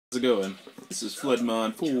How's it going? This is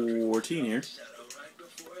Floodmon14 here,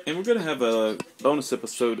 and we're gonna have a bonus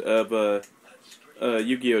episode of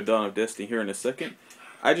Yu-Gi-Oh! Dawn of Destiny here in a second.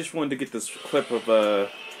 I just wanted to get this clip of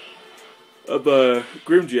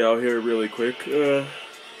Grimji out here really quick.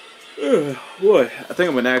 Boy, I think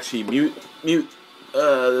I'm gonna actually mute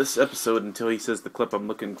this episode until he says the clip I'm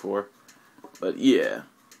looking for. But yeah,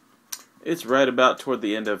 it's right about toward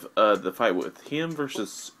the end of the fight with him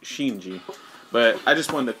versus Shinji. But I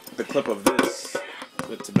just wanted the clip of this.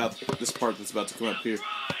 That's about this part that's about to come up here.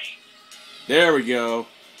 There we go.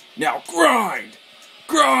 Now grind,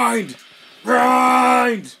 grind,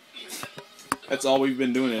 grind. That's all we've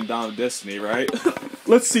been doing in Dawn of Destiny, right?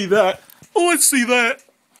 Let's see that. Let's see that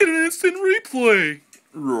in an instant replay.